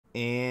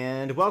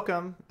And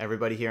welcome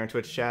everybody here in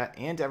Twitch chat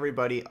and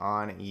everybody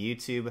on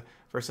YouTube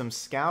for some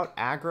Scout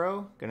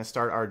Aggro. Gonna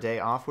start our day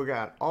off. We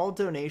got all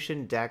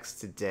donation decks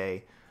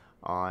today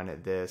on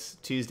this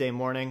Tuesday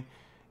morning,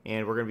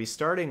 and we're gonna be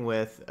starting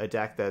with a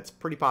deck that's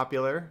pretty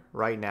popular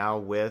right now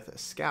with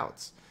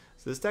Scouts.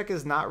 So this deck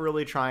is not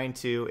really trying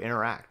to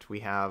interact. We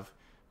have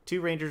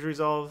 2 Rangers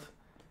Resolve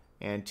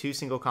and 2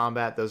 Single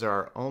Combat. Those are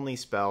our only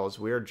spells.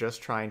 We're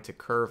just trying to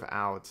curve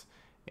out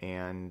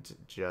and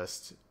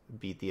just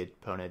beat the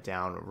opponent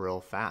down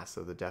real fast.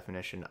 So the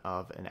definition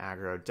of an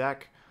aggro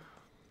deck.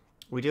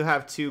 We do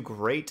have 2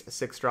 great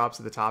 6-drops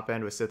at the top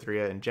end with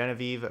Cytherea and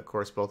Genevieve. Of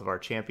course, both of our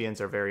champions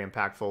are very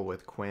impactful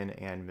with Quinn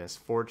and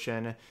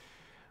Misfortune.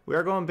 We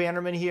are going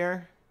Bannerman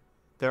here.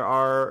 There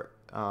are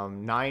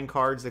 9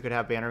 cards that could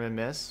have Bannerman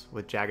miss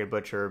with Jagged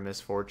Butcher,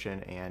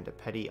 Misfortune, and a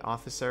Petty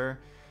Officer.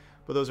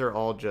 But those are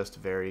all just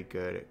very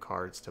good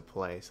cards to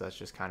play. So that's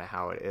just kind of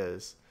how it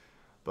is.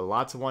 But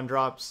lots of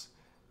 1-drops.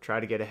 Try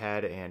to get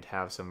ahead and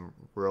have some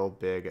real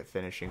big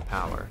finishing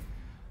power.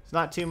 It's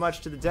not too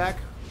much to the deck,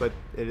 but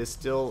it is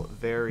still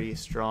very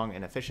strong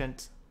and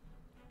efficient.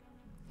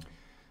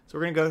 So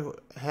we're going to go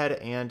ahead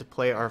and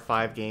play our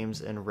 5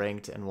 games in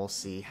ranked, and we'll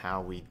see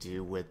how we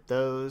do with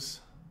those.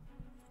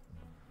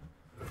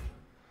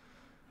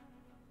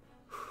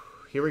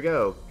 Here we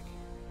go.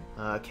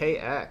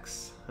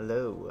 KX,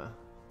 hello.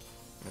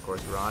 And of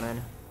course Ronan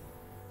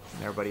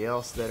and everybody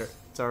else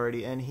that's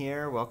already in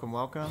here. Welcome,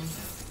 welcome.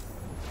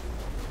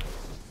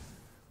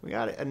 We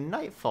got a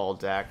Nightfall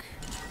deck.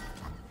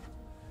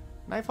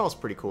 Nightfall's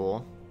pretty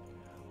cool.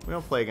 We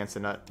don't play against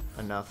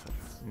enough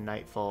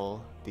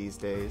Nightfall these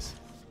days.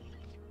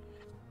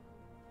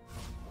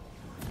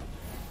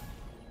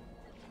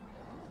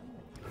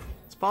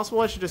 It's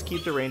possible I should just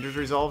keep the Rangers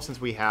Resolve since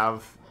we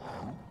have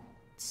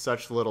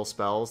such little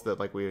spells that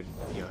like we would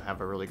have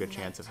a really good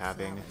chance of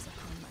having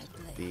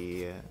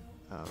the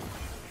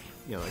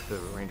like the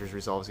Rangers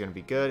Resolve is going to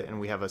be good, and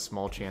we have a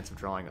small chance of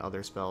drawing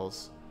other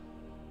spells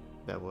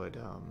that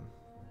would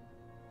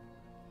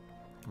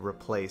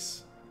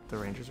replace the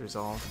Ranger's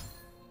Resolve.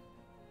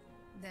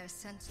 Their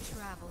scent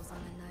travels on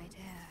the night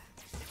air.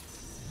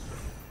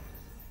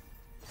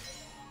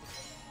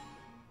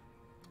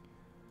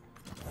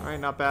 Alright,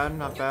 not bad,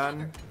 not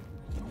bad.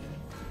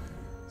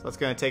 So that's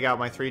going to take out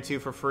my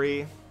 3-2 for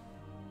free.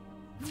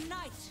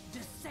 Night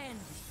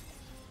descends.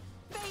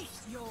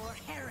 Face your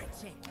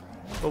heretic.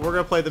 But we're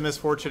going to play the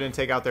Misfortune and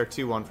take out their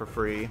 2-1 for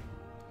free.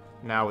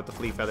 Now with the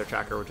Fleet Feather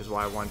Tracker, which is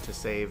why I want to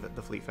save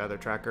the Fleet Feather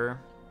Tracker.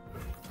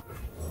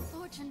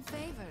 Fortune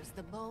favors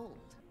the bold.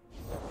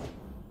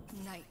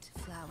 Night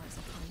flowers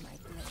upon my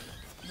blade.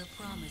 The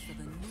promise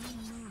of a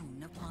new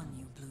moon upon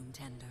you, Bloom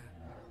Tender.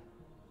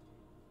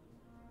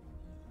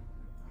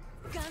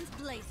 Guns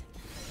blazing.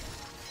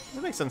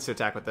 It makes sense to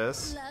attack with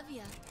this. Love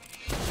ya.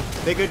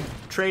 They could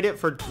trade it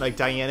for like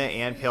Diana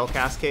and Pale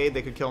Cascade.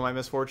 They could kill my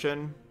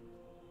Misfortune.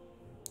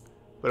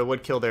 But it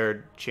would kill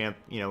their champ,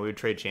 we would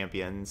trade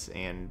champions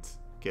and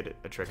get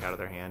a trick out of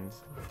their hand.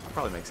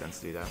 Probably makes sense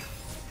to do that.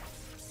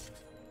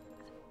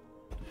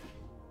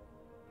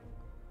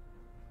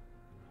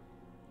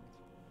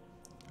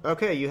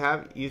 Okay,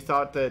 you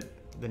thought that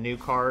the new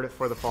card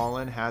for the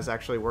Fallen has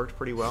actually worked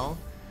pretty well.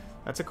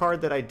 That's a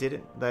card that I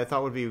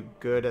thought would be a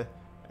good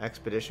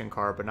expedition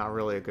card, but not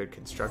really a good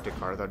constructed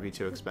card. That would be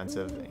too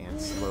expensive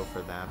and slow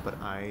for that, but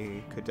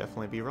I could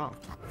definitely be wrong.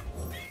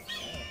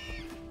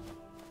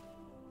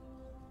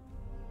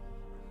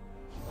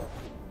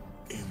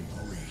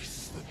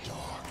 Embrace the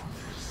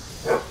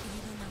darkness.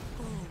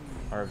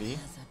 RV.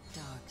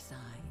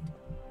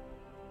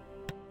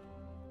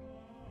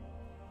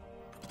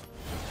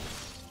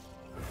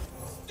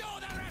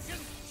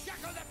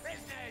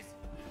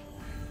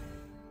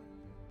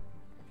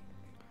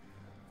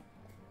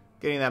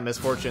 Getting that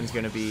Misfortune is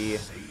going to be a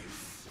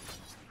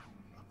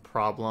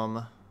problem.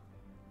 I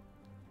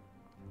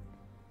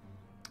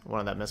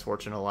wanted that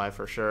Misfortune alive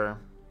for sure.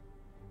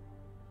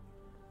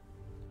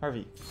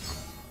 Harvey.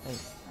 Hey.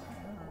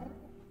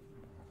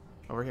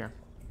 Over here.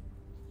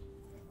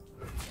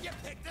 You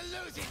picked the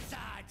losing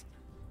side.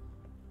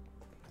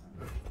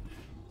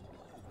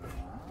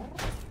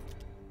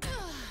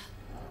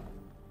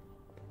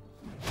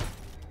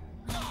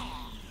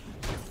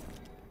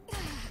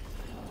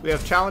 We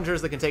have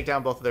challengers that can take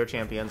down both of their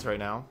champions right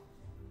now.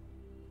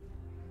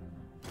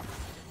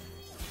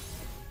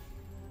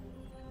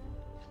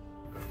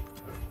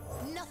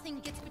 Nothing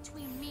gets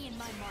between me and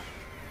my mark.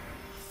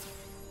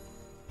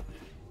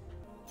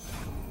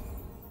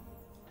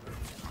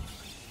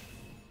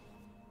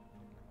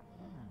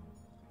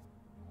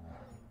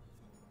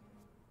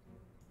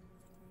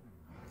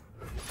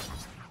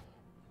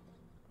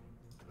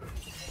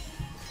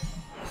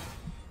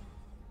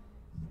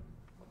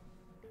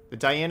 The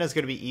Diana is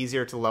going to be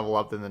easier to level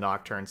up than the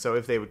Nocturne, so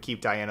if they would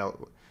keep Diana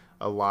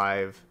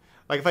alive...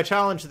 Like, if I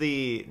challenge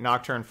the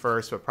Nocturne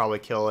first, but probably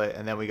kill it,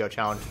 and then we go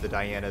challenge the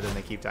Diana, then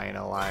they keep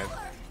Diana alive.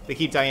 If they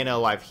keep Diana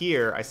alive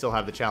here, I still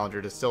have the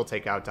Challenger to still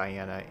take out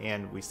Diana,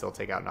 and we still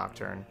take out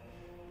Nocturne.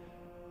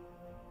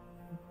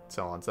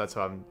 So on. So that's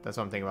what I'm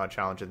thinking about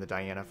challenging the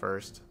Diana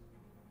first.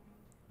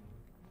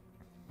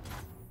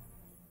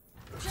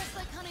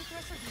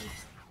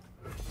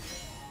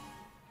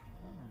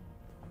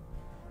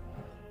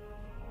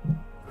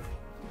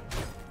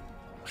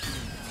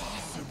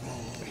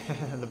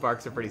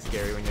 barks are pretty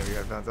scary when you have your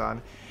headphones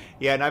on.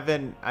 Yeah, and I've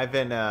been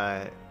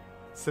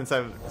since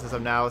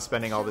I'm now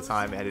spending all the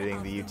time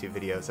editing the YouTube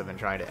videos, I've been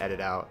trying to edit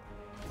out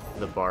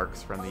the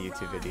barks from the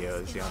YouTube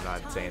videos. You know,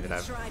 I'm not saying that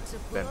I've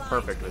been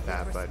perfect with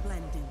that, but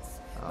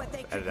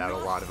edited out a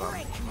lot of them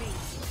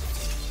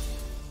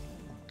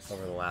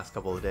over the last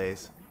couple of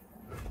days.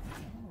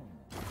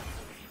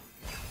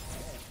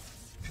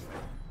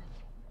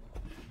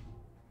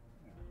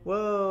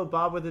 Whoa,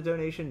 Bob with the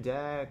donation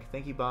deck.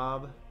 Thank you,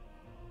 Bob.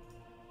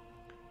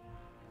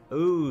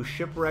 Ooh,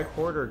 Shipwreck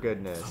Hoarder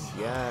goodness.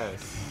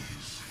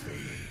 Yes.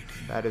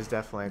 That is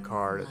definitely a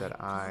card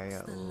that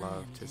I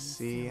love to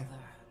see.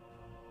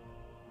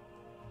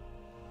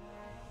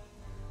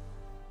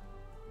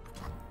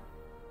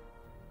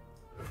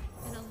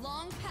 And a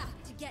long path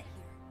to get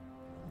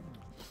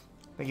here.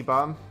 Thank you,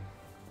 Bob.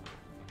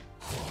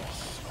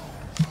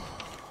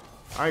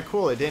 Alright,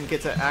 cool. It didn't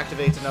get to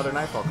activate another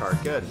Nightfall card.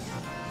 Good.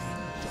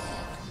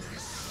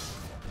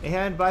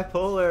 And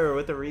Bipolar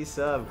with a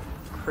resub.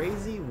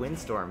 Crazy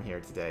windstorm here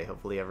today.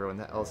 Hopefully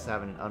everyone else is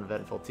having an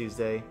uneventful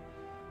Tuesday.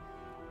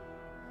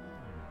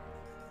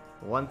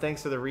 One,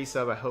 thanks for the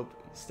resub. I hope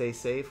you stay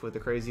safe with the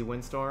crazy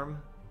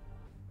windstorm.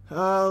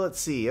 Let's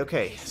see.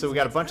 Okay, so we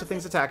got a bunch of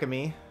things attacking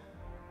me,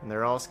 and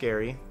they're all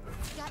scary.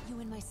 Got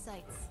you in my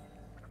sights.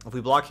 If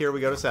we block here,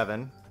 we go to 7.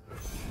 And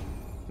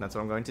that's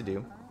what I'm going to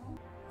do.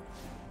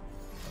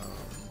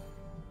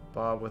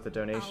 Bob with a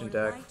donation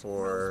deck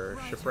for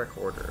Shipwreck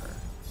Hoarder.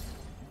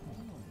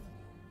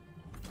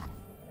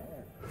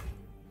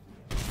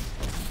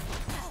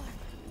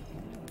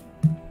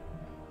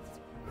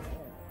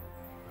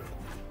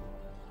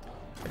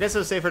 I guess it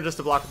was safer just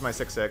to block with my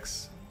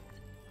 6/6,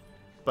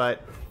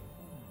 but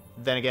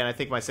then again, I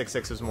think my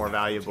 6/6 is more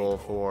valuable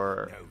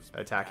for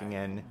attacking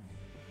in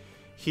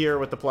here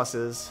with the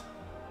pluses.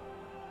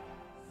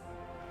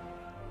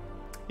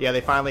 Yeah,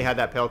 they finally had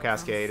that Pale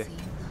Cascade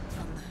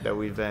that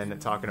we've been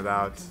talking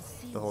about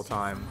the whole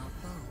time.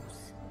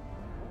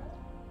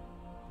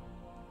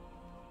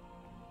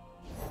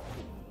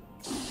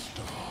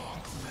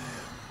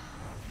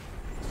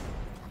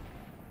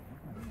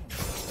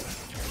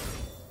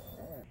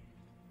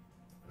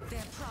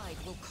 Their pride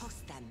will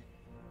cost them.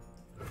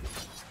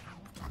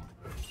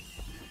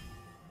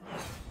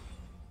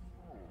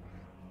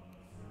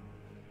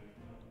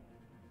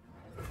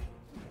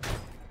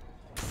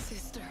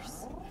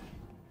 Sisters.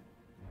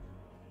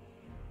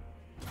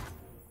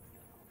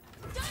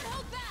 Don't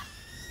hold back.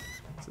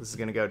 So this is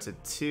going to go to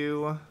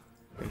 2.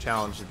 We can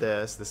challenge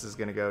this. This is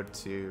going to go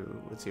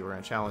to... Let's see, we're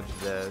going to challenge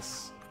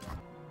this.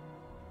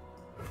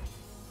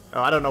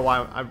 Oh, I don't know why.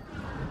 I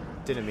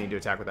didn't mean to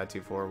attack with that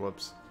 2/4.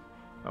 Whoops.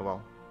 Oh,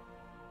 well.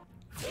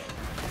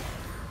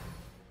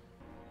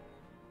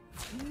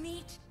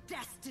 Meet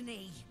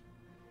destiny.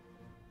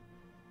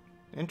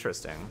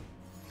 Interesting.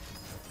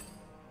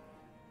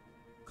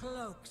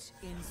 Cloaked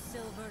in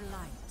silver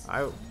light.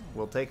 I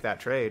will take that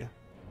trade.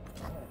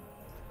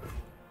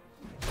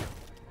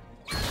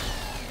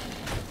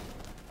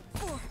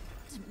 For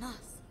Demacia.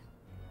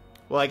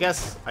 Well, I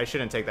guess I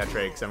shouldn't take that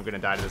trade because I'm going to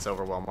die to this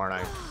Overwhelm, aren't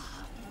I?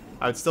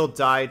 I would still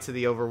die to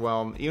the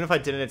Overwhelm. Even if I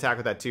didn't attack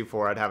with that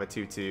 2/4, I'd have a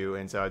 2/2,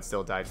 and so I'd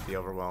still die to the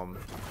Overwhelm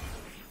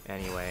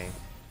anyway.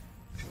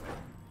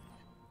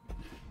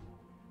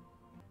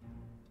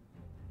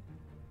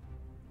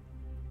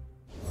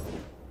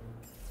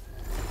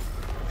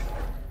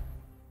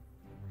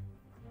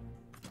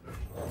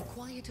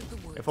 Quiet of the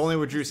woods. If only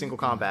we drew single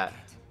combat.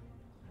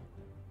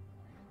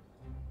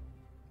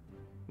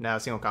 No,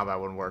 single combat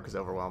wouldn't work because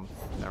Overwhelm.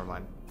 Never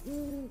mind.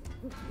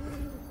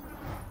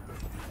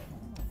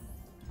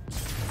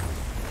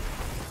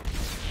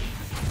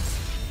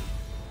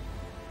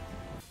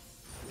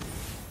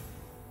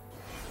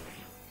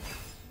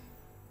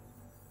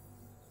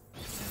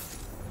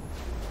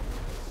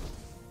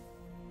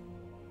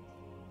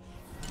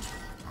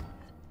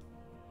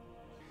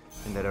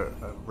 And that a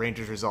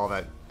Ranger's Resolve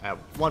at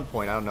one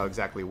point, I don't know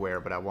exactly where,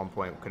 but at one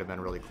point could have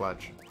been really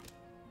clutch.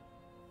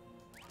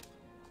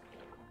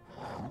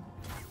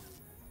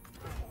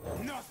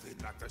 Nothing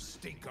like the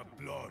stink of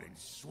blood and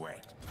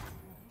sweat.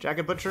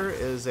 Jagged Butcher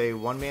is a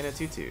 1-mana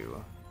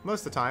 2/2.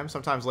 Most of the time.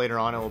 Sometimes later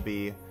on it will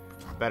be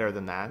better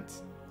than that.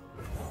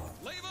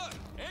 Flavor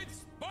and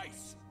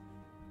spice.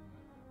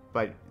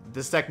 But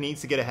this deck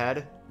needs to get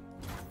ahead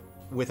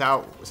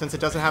without... Since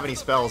it doesn't have any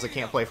spells, it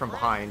can't play from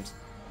behind.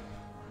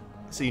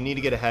 So you need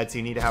to get ahead, so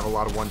you need to have a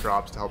lot of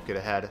 1-drops to help get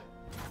ahead.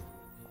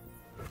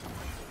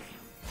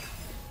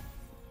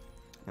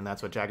 And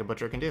that's what Jagged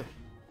Butcher can do.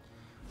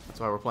 That's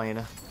why we're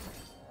playing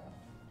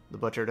the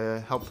Butcher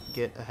to help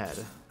get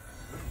ahead.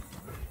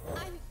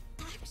 I'm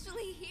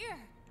actually here.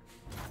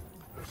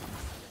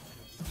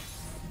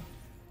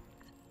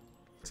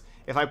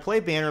 If I play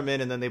Bannerman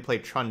and then they play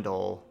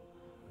Trundle,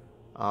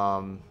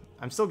 I'm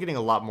still getting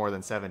a lot more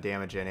than 7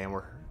 damage in, and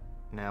we're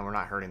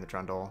not hurting the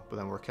Trundle, but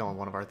then we're killing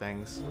one of our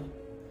things.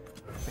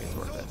 I think it's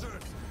worth it.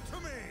 To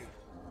me.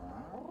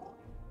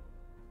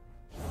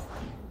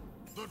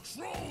 The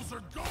trolls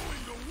are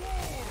going to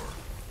war.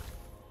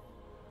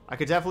 I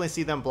could definitely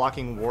see them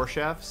blocking War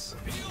Chefs.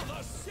 Feel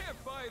the ship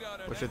I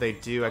What should they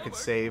do? I could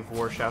save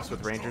War Chefs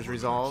with Ranger's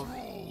Resolve,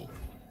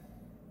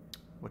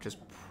 which is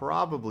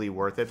probably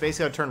worth it.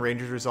 Basically, I'd turn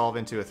Ranger's Resolve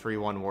into a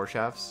 3-1 War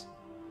Chefs.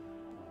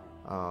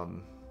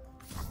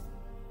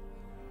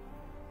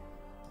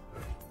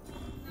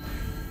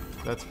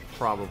 That's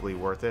probably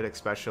worth it,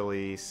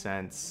 especially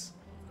since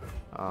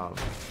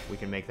we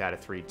can make that a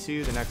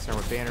 3-2 the next turn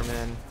with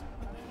Bannerman.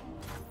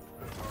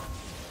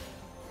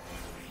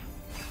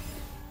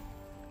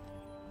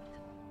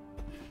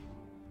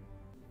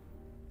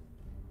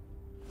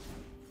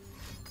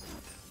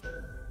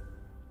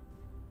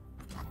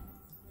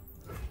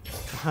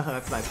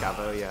 That's nice,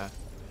 Capo. Yeah,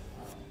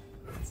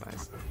 that's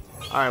nice.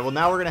 All right, well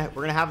now we're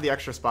gonna have the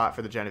extra spot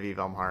for the Genevieve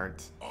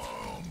Elmhart.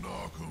 I'll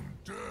knock 'em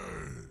dead.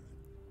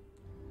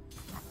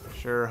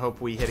 Sure,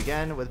 hope we hit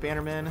again with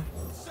Bannerman.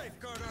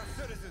 Safeguard our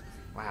citizens.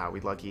 Wow,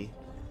 we lucky.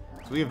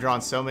 So we have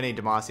drawn so many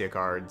Demacia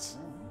cards,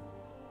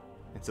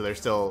 and so there's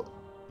still,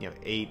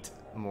 8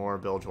 more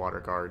Bilgewater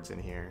cards in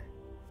here.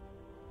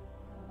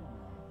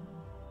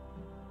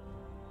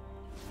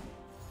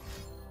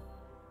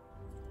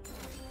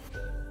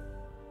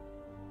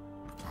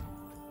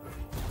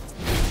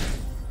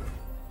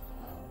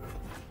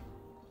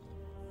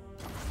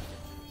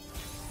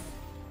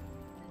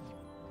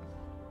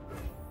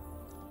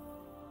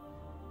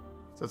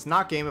 So it's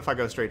not game if I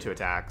go straight to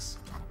attacks.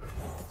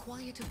 The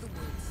quiet of the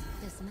woods,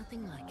 there's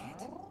nothing like it.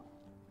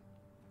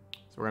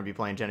 So we're going to be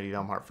playing Genevieve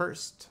Elmhart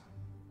first.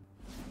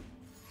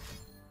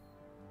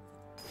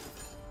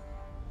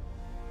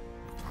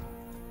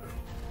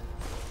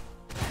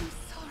 I'm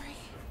sorry.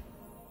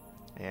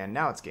 And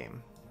now it's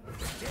game.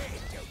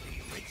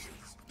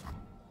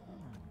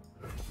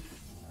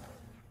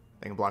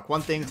 They can block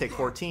one thing, take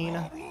 14.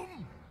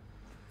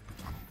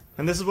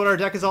 And this is what our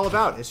deck is all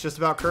about. It's just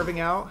about curving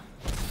out,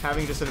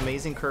 having just an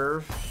amazing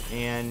curve,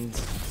 and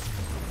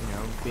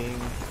being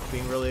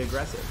really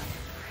aggressive.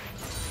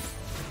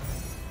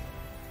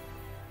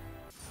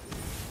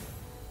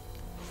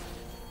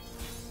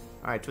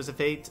 Alright, Twist of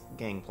Fate,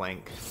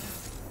 Gangplank.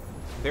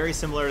 Very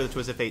similar to the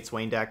Twist of Fate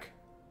Swain deck,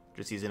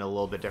 just using a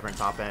little bit different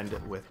top end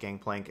with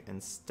Gangplank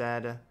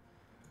instead.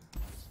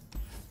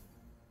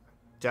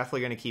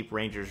 Definitely going to keep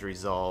Ranger's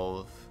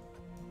Resolve.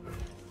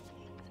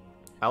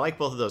 I like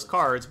both of those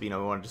cards, but we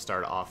wanted to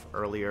start off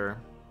earlier.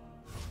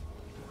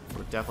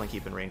 We're definitely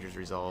keeping Ranger's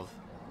Resolve.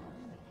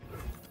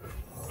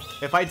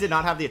 If I did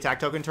not have the attack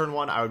token turn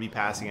 1, I would be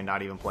passing and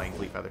not even playing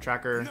Fleet Feather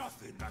Tracker.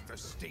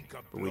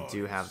 But we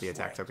do have the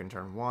attack token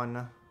turn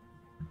 1.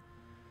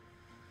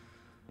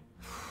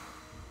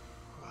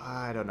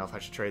 I don't know if I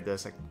should trade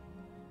this.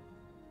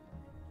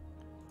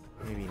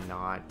 Maybe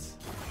not.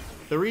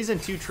 The reason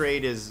to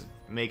trade is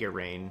make it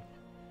rain.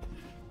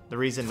 The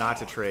reason not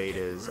to trade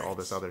is all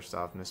this other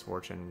stuff.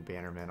 Misfortune,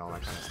 Bannerman, all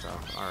that kind of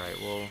stuff.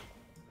 Alright, well...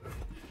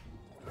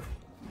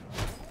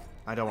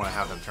 I don't want to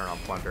have them turn on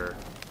Plunder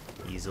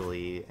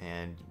easily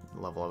and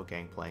level up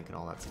Gangplank and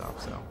all that stuff,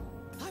 so...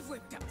 I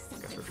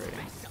guess we're trading.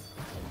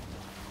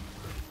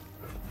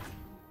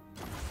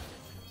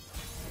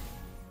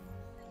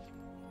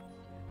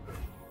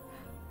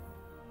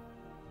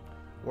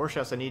 War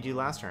Chefs, I need you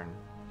last turn.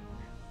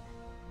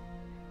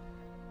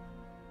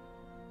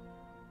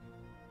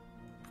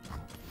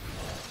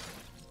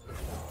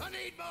 I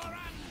need more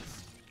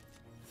hands.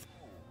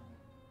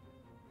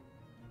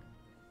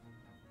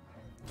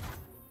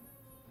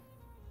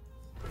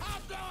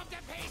 I'll blow up to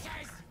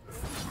pieces.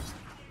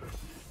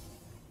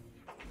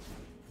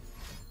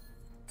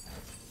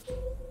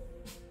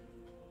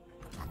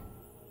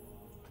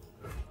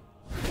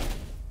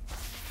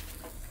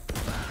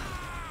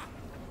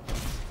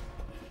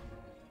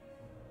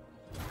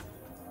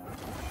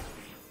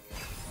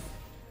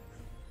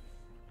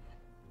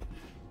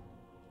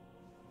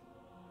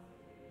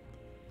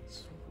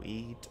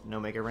 Sweet. No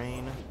make it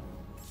rain.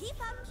 Keep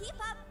up, keep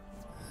up.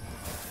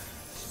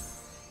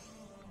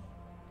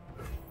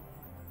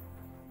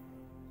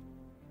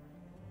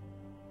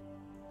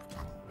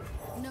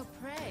 No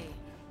prey,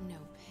 no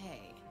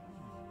pay.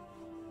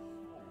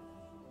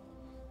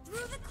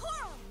 Through the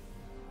coral.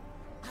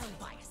 I'll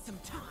buy us some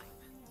time.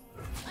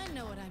 I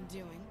know what I'm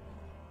doing.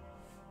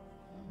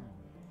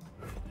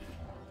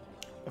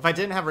 If I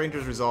didn't have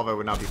Ranger's Resolve, I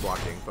would not be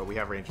blocking, but we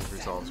have Ranger's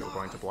Resolve, so we're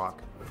going to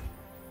block.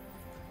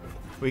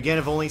 We again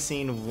have only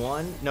seen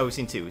one. No, we've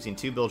seen two. We've seen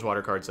 2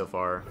 Bilgewater cards so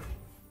far.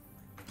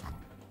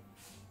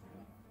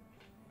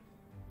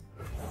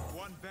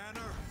 One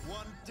banner,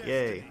 one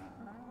Yay.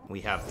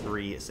 We have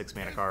 3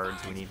 6-mana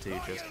cards. We need to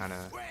just kind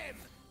of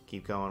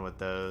keep going with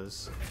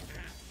those.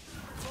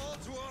 Fall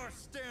to our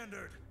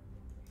standard.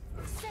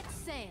 Set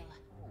sail.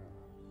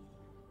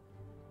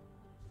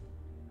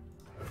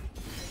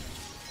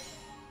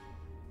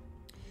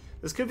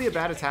 This could be a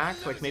bad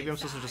attack. Like, maybe I'm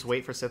supposed to just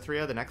wait for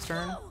Cythria the next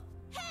turn. Oh,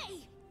 hey!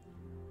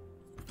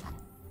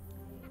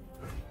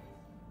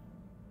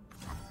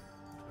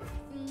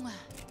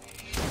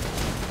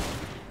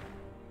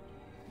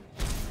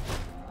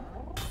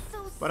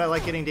 But I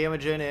like getting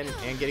damage in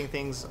and getting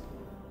things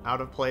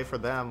out of play for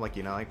them. Like,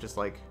 just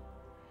like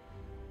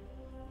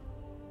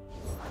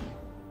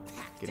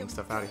getting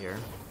stuff out of here.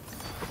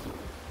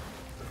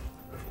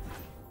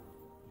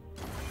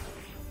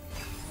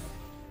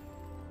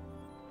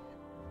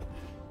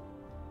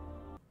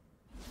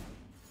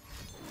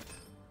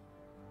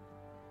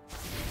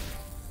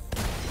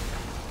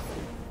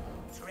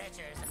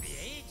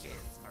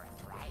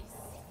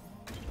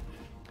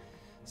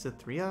 Is it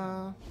 3?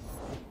 Yeah,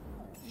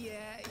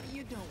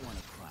 you don't want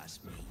to cross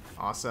me.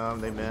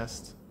 Awesome, they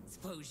missed.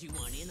 Suppose you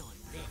want in on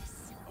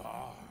this.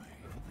 I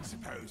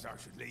suppose I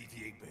should leave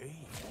ye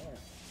be.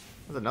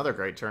 That's another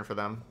great turn for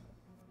them.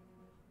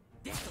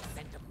 This'll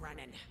send them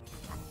running.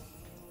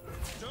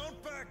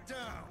 Don't back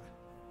down.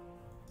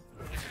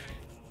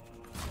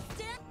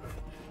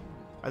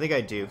 I think I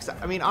do. 'Cause,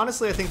 I mean,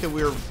 honestly, I think that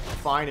we're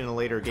fine in a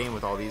later game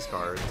with all these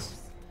cards.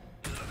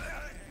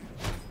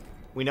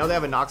 We know they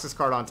have a Noxus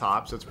card on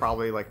top, so it's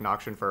probably like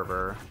Noxian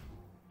Fervor.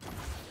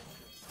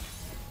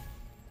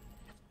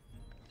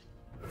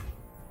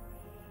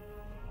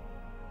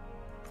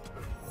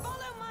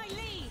 Follow my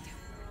lead.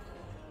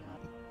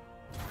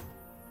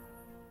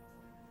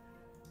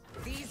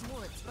 These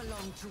woods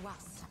belong to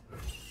us.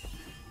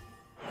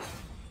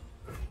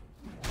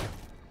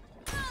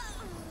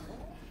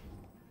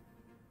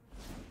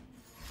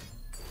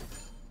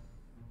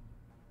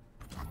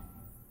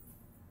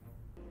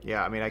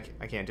 Yeah, I mean, I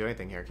can't do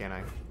anything here, can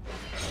I?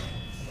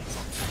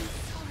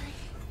 Sorry.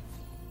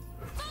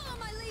 Follow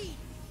my lead.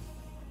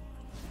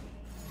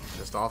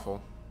 Just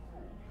awful.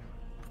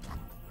 I've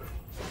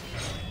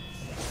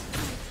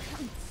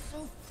come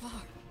so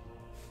far.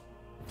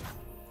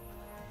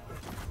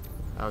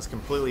 That was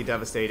completely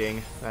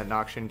devastating, that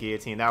Noxian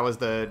Guillotine. That was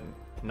the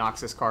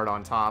Noxus card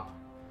on top,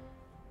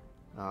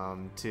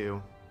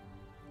 too.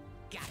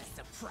 Got a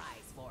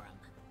surprise for him.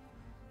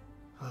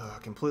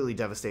 Completely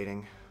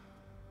devastating.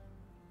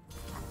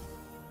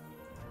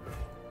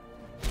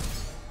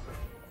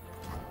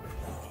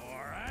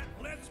 Alright,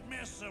 let's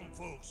mess some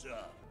folks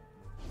up.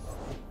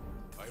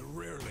 I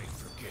rarely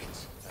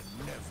forget and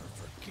never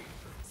forgive.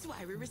 That's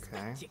why we respect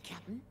Okay. you,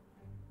 Captain.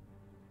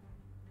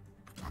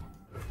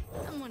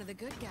 I'm one of the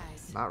good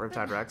guys. Not but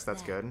Riptide Rex,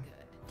 that's that good.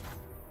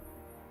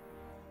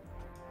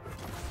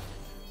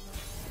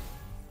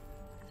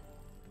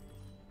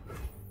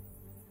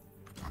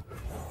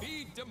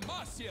 Be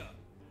Demacia.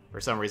 For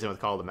some reason with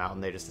Call of the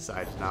Mountain, they just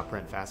decided to not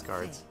print fast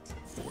cards.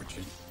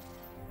 Fortune.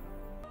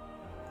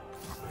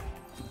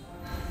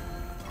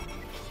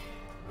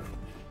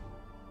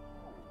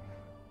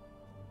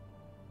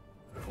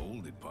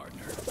 Hold it,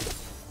 partner.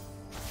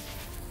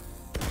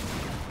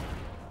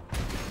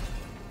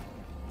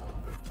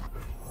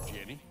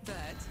 Jenny? But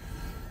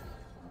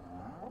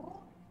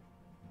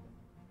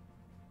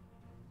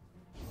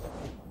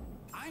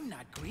I'm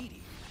not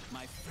greedy.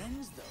 My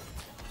friends, though.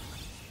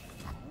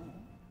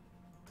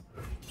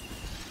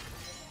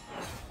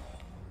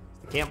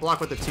 Can't block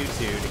with the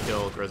 2/2 to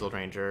kill Grizzled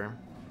Ranger.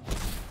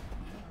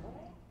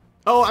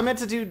 Oh, I meant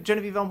to do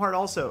Genevieve Elmhart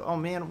also. Oh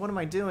man, what am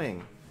I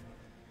doing?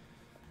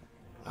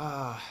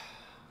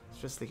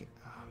 It's just the...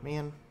 Oh,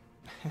 man.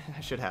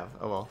 I should have.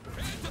 Oh well.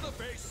 To the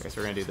face. I guess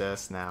we're gonna do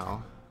this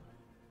now.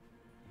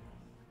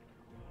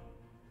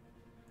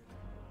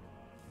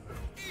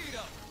 Eat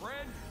up,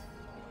 friend.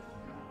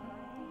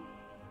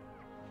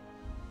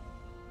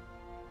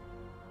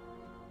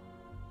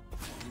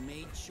 You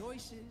made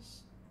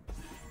choices.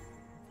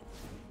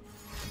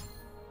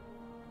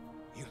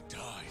 You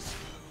die,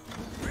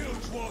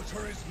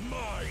 Biglewater is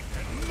mine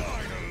and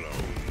mine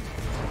alone.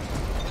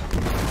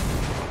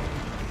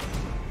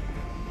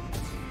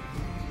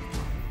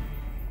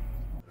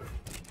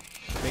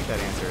 I think that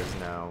answer is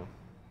no.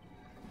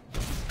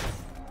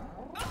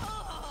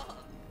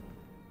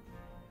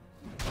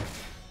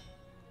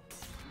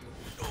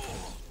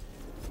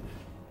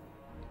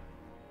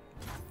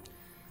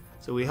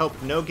 So we hope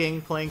no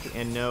Gangplank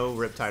and no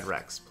Riptide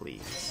Rex,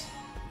 please.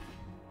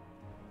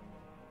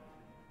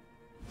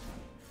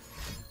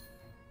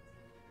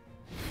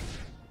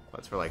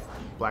 That's for like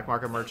Black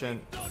Market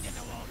Merchant.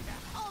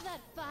 all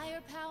that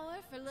firepower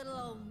for little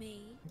old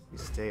me. We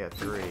stay at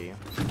 3. I'll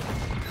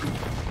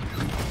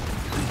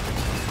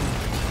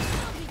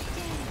be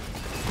damned.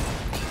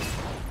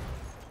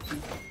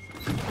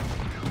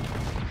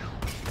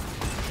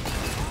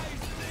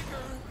 Eyes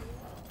bigger.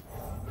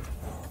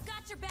 I've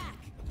got your back.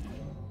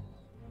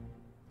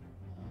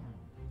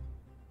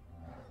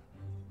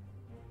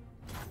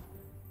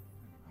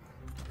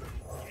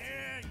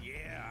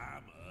 Yeah,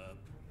 I'm up.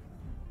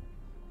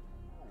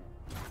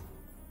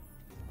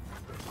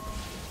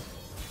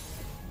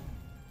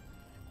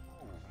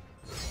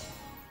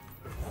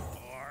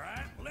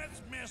 Alright,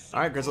 let's mess some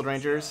Alright, Grizzled folks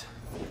Rangers.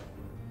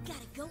 Gotta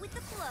go with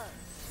the flow.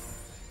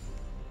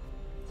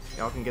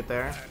 Y'all can get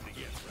there. up. Time to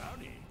get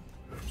rowdy.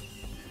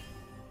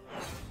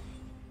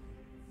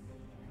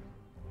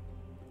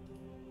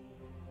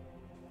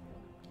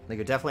 They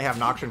could definitely have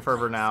Noxian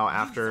Fervor now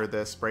after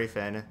the Spray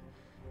Fin,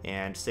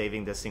 and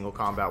saving this single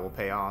combat will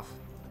pay off.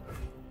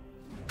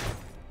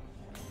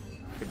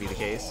 Could be the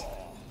case.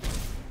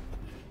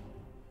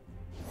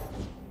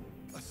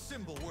 A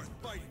symbol worth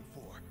fighting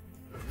for.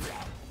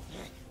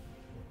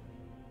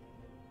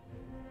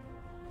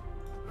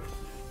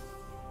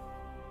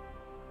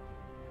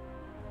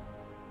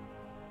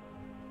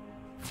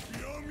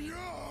 Yum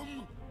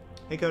yum!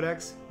 Hey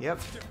Codex. Yep,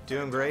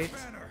 doing great.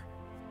 Banner.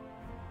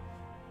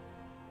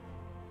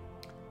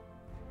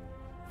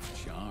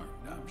 Charmed,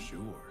 I'm sure.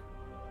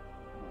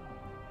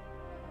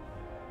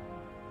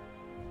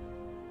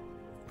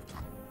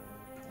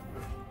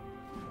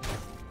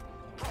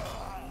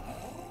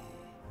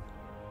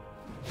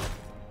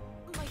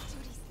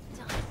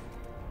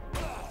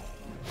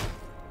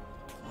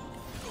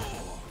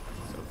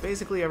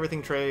 basically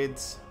everything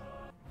trades.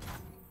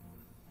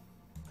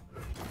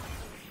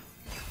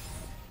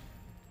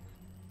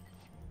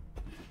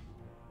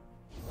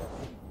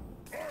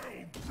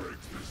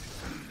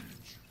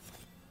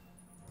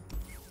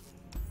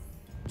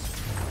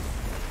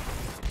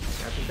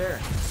 Captain there.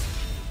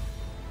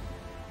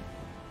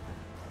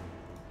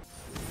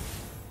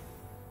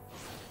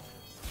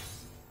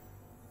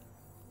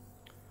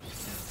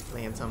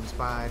 Land some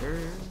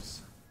spiders.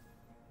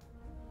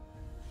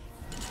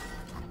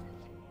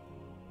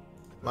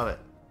 Love it.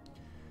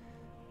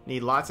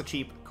 Need lots of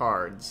cheap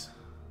cards.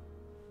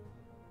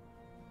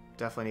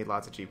 Definitely need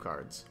lots of cheap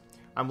cards.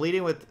 I'm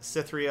leading with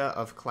Cytherea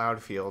of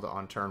Cloudfield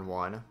on turn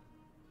 1.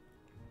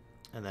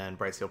 And then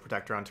Brightsteel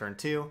Protector on turn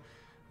 2.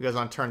 Because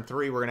on turn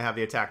 3 we're going to have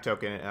the attack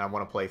token, and I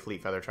want to play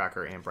Fleet Feather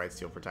Tracker and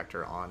Brightsteel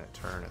Protector on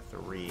turn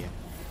 3.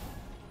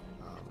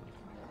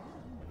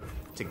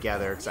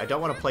 Together, because I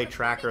don't want to play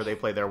Tracker. They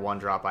play their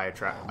 1-drop.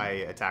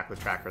 I attack with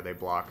Tracker. They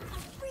block.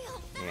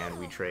 And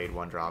we trade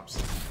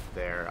 1-drops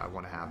there. I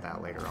want to have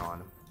that later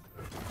on.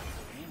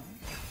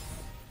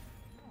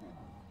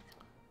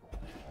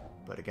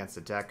 But against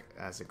a deck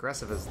as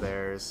aggressive as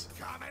theirs,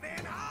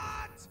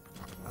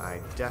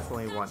 I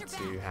definitely want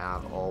to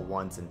have all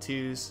 1s and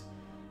 2s.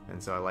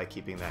 And so I like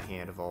keeping that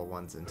hand of all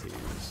 1s and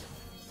 2s.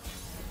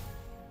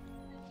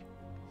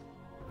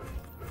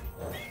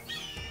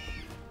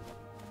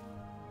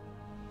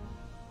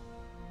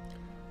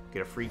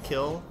 Get a free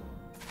kill.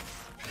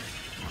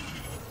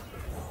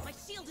 My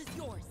shield is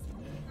yours.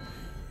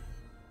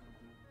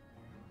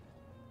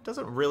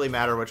 Doesn't really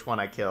matter which one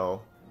I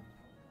kill.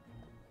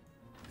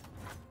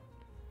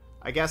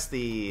 I guess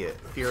the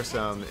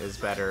fearsome is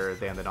better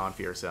than the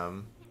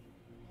non-fearsome.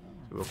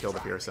 We'll kill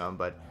the fearsome,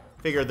 but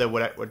figured that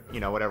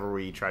whatever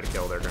we try to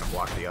kill, they're going to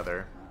block the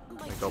other.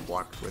 Like they'll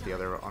block with the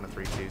other on a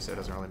 3-2, so it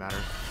doesn't really matter.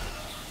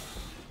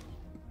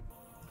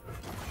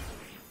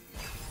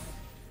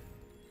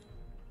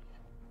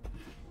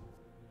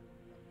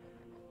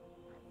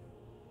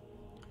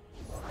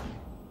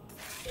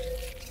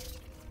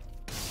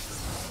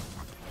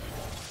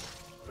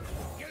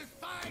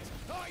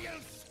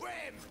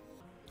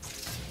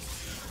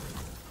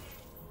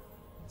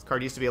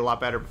 Card used to be a lot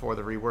better before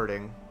the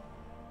rewording.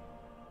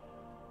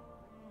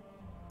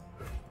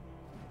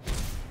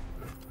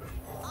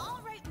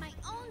 I'll write my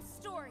own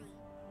story.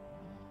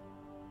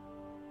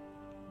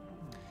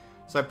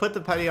 So I put the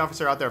Petty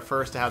Officer out there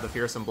first to have the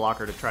fearsome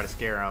blocker to try to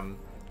scare him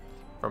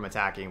from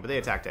attacking, but they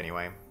attacked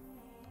anyway.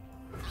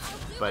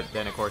 But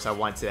then, of course, I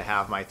want to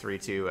have my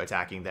 3-2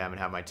 attacking them and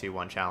have my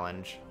 2-1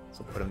 challenge.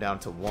 So put them down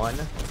to 1.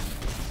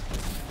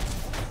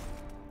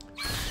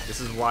 This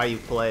is why you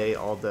play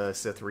all the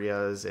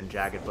Cythereas and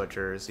Jagged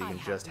Butchers, so you can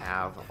just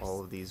have all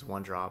of these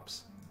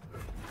 1-drops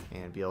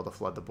and be able to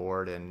flood the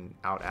board and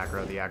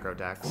out-aggro the aggro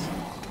decks.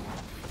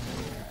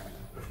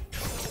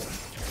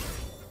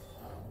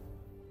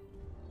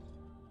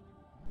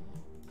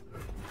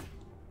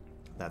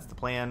 That's the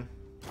plan.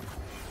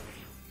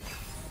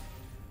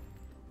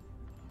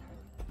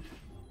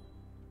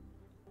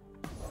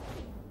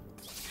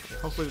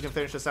 Hopefully we can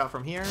finish this out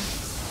from here.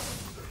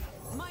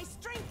 My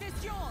strength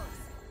is yours.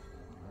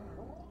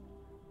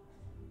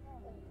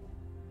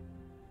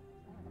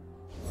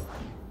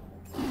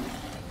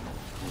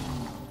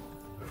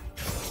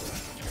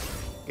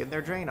 Getting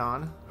their drain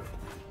on.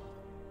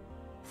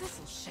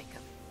 This'll shake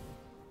him.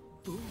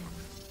 Boom.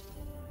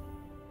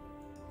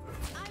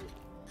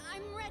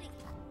 I'm ready.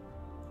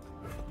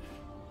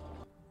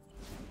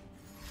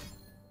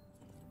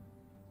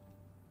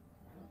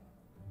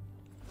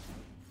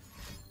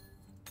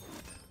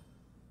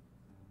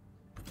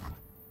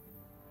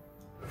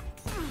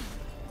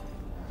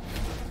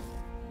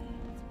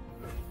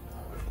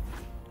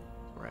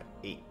 We're at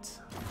 8.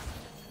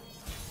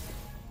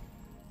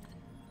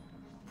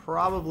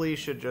 Probably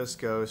should just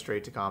go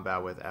straight to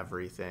combat with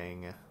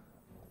everything.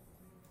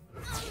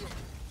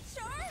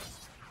 Charge?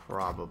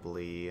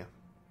 Probably.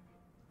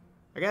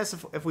 I guess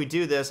if we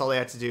do this, all they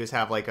have to do is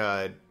have like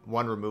a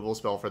 1 removal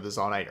spell for the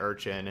Zonite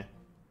Urchin.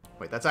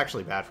 Wait, that's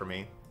actually bad for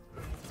me.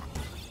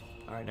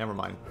 Alright, never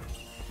mind.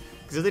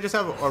 Because if they just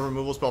have a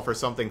removal spell for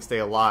something stay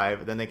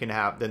alive, then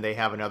they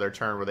have another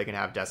turn where they can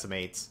have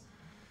decimates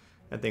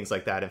and things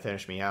like that and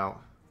finish me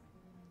out.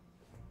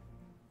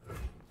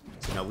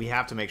 So no, we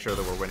have to make sure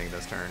that we're winning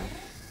this turn.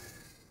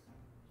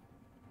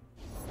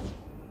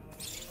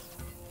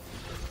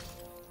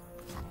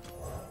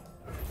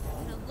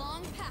 And a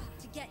long path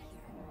to get here.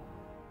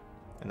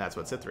 And that's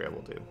what Cytherea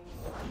will do.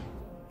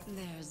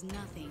 There's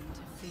nothing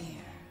to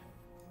fear.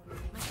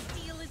 My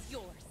steel is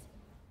yours.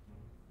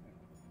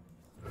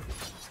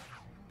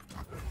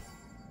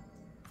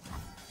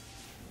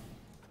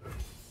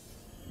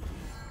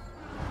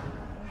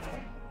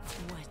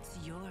 What's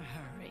your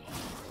hurry?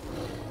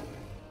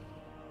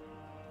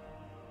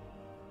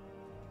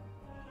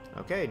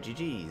 Okay,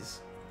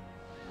 GG's.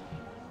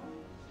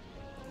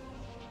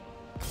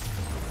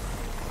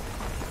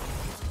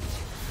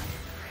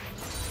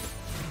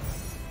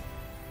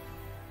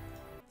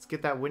 Let's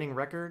get that winning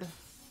record.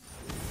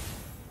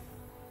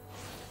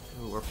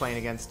 Ooh, we're playing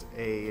against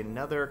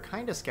another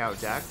kind of scout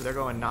deck, but they're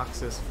going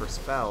Noxus for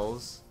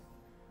spells.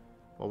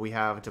 Well, we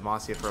have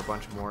Demacia for a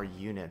bunch more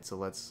units,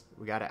 so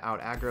we gotta out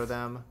aggro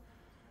them.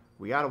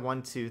 We got a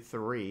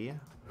 1-2-3.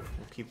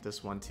 We'll keep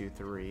this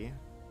 1-2-3.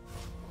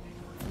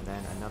 And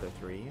then another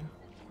 3.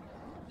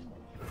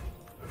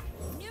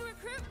 New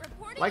recruit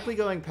reporting. Likely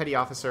going Petty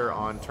Officer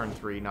on turn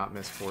 3, not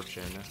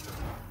Misfortune.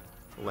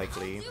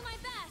 Likely. I'll do my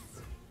best.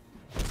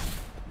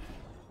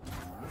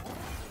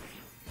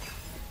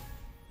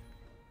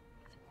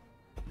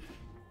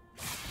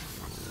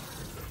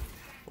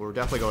 We're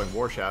definitely going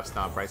War Chefs,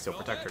 not Brightsteel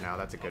Protector now.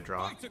 That's a good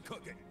draw. Right to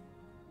cooking.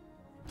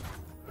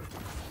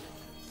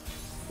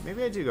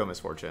 Maybe I do go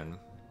Misfortune.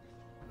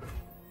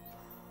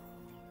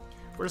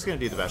 We're just going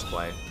to do the best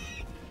play.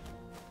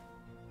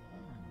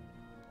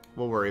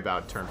 We'll worry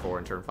about turn 4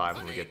 and turn 5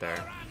 when we get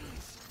there.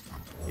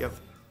 Yep.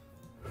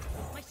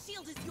 My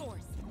shield is yours.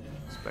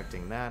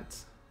 Expecting that.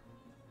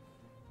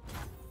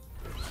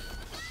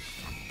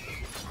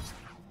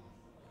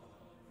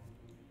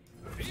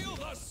 Feel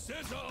the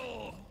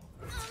sizzle!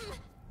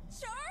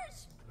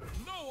 Charge?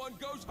 No one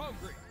goes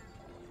hungry.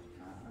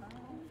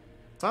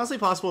 It's honestly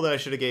possible that I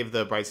should have gave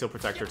the Brightsteel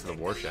Protector to the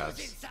War Lose Chefs.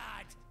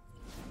 inside.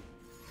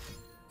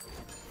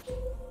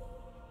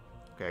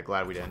 Okay,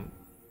 glad we didn't.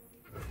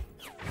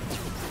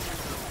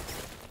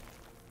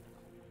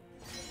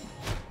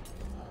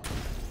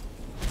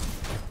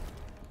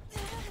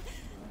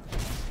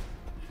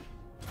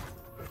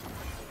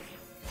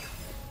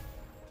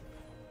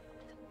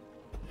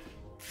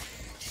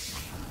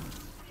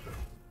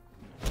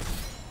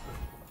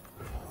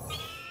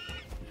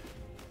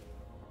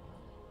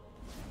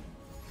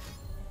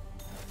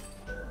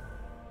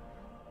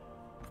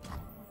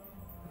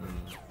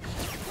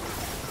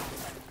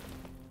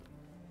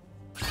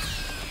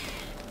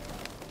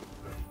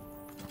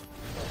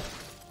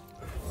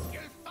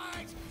 You'll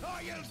fight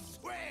or you'll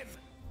swim.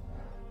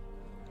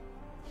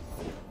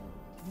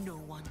 No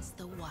one's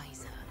the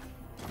wiser.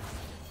 I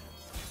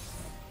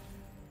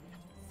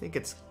think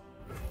it's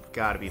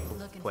gotta be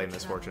Looking play for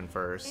Misfortune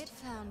trouble. first. It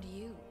found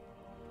you.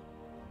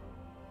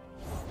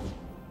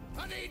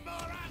 I need more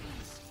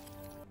hands.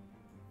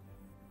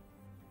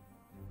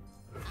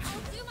 I'll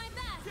do my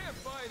best. Can't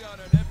fight on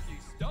an empty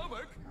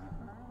stomach.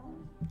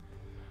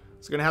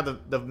 It's gonna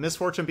have the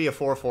Misfortune be a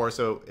 4/4,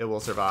 so it will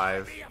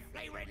survive. Be a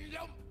flame-ridden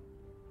lump.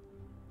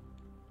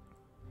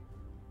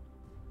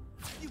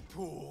 You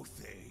poor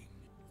thing.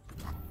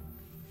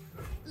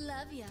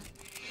 Love ya.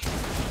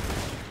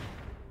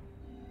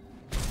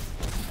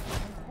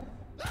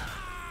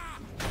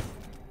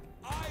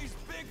 Eyes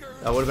bigger.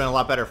 That would have been a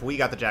lot better if we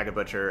got the Jagged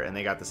Butcher and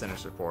they got the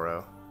Sinister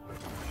Poro. Would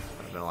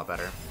have been a lot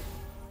better.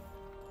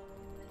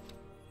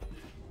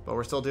 But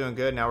we're still doing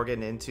good. Now we're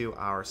getting into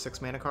our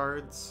 6 mana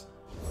cards.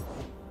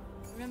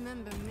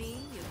 Remember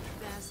me, you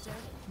bastard?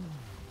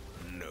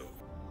 No.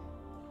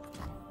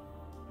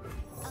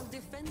 I'll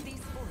defend these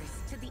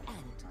forests to the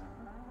end.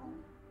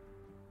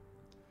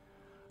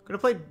 I'm gonna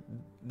play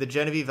the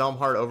Genevieve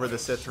Elmhart over the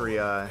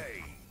Cytheria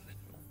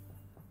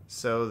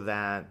so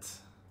that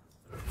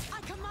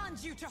I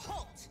command you to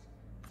halt.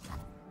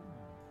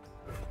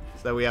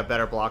 we have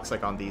better blocks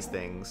like on these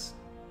things.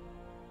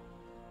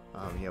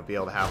 You know, be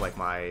able to have like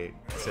my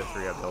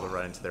Cytheria be able to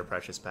run into their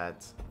precious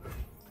pets.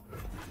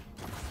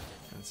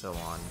 And so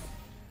on.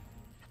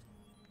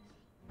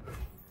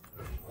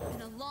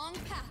 Been a long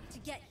path to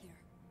get here.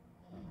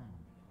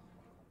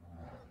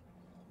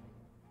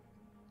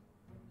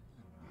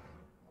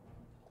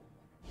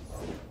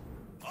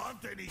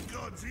 Aren't any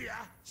gods here?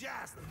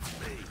 Just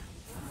me.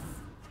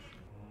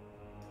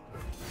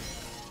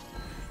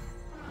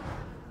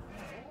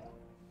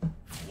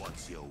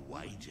 What's your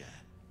wager?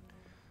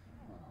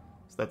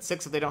 So that's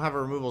 6 if they don't have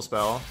a removal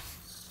spell.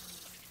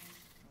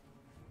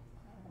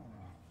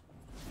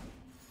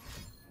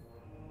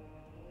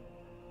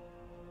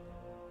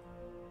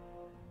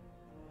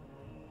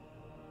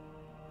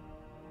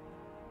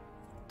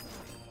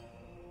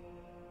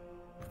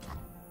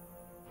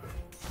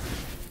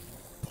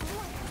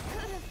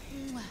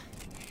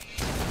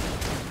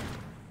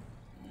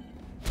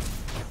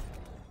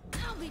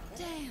 I'll be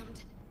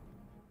damned.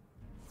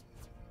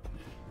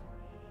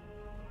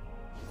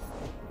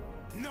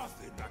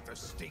 Nothing but the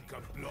stink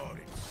of blood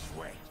and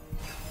sweat.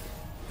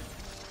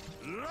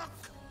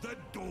 Lock the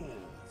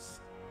doors.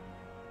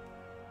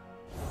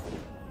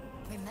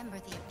 Remember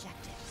the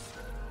objectives.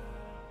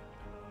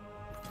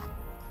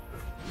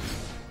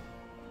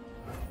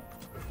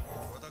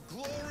 For the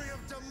glory of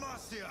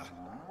Demacia.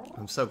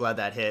 I'm so glad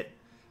that hit.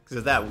 Because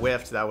if that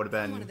whiffed, that would have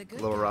One been of the a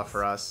good little rough guys,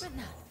 for us. But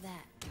not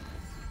that.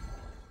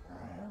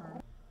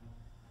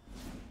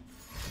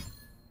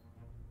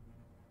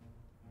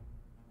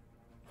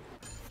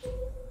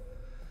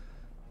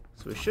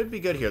 So we should be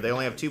good here. They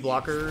only have 2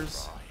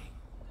 blockers.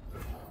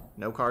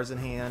 No cards in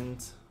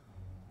hand.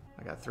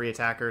 I got 3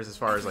 attackers as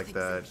far as like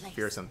the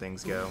fearsome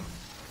things go.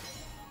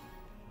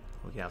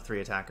 We can have 3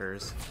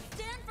 attackers.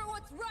 Stand for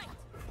what's right.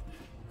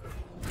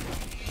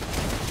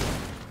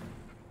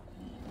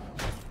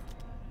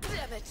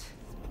 Damn it.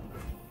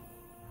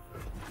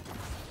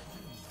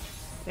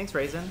 Thanks,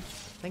 Raisin.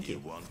 Thank You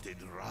you. wanted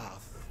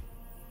wrath.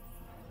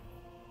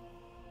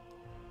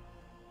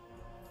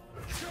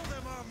 Show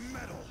them our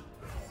metal.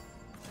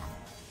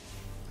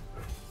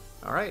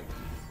 All right.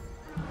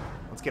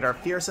 Let's get our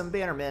fearsome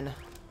bannermen.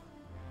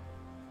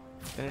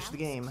 Finish the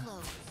game.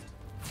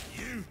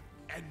 You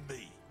and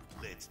me.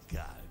 Let's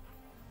go.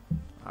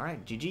 All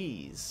right,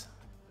 GG's.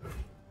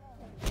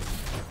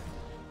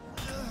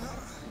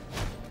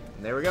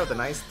 And there we go, the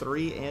nice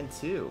 3 and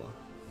 2.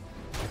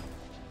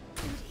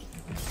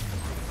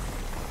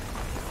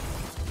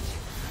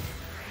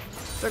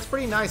 That's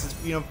pretty nice. It's,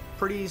 you know,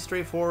 pretty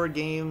straightforward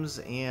games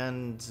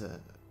and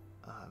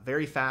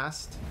very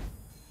fast.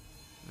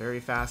 Very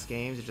fast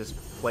games. You just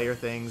play your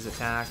things,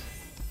 attack.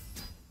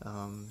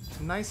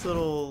 Nice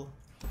little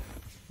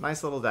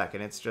deck,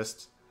 and it's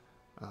just,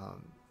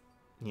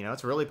 you know,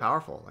 it's really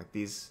powerful. Like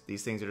these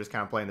things are just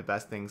kind of playing the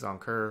best things on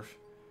curve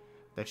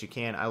that you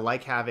can. I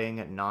like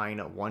having 9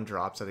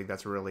 1-drops. I think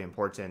that's really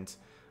important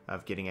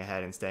of getting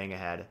ahead and staying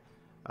ahead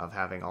of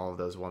having all of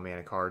those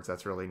 1-mana cards.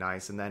 That's really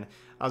nice. And then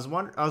I was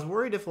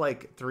worried if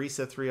like 3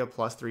 Cithria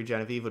plus 3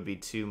 Genevieve would be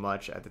too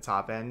much at the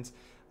top end.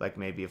 Like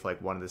maybe if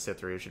like one of the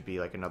Cithria should be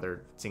like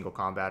another single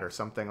combat or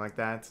something like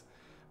that.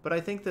 But I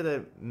think that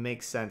it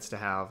makes sense to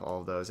have all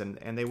of those,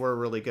 and they were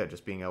really good.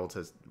 Just being able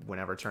to,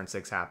 whenever turn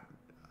 6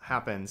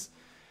 happens,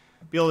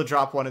 be able to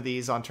drop one of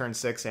these on turn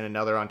 6 and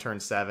another on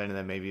turn 7, and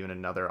then maybe even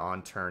another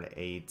on turn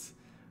 8.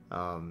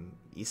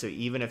 So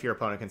even if your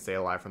opponent can stay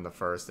alive from the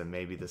first, then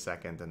maybe the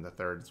second and the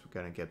third is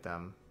going to get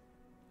them.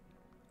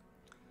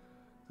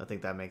 I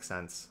think that makes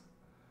sense.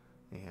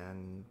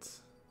 And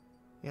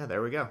yeah,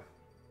 there we go.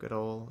 Good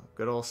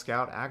old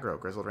Scout Aggro.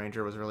 Grizzled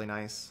Ranger was really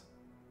nice.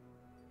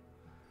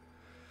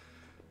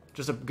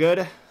 Just a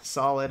good,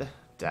 solid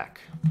deck.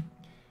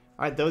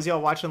 Alright, those of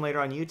y'all watching later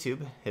on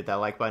YouTube, hit that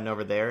like button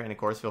over there, and of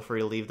course feel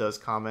free to leave those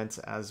comments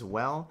as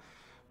well.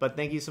 But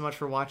thank you so much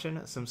for watching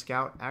some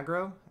Scout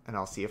Aggro, and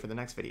I'll see you for the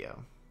next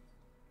video.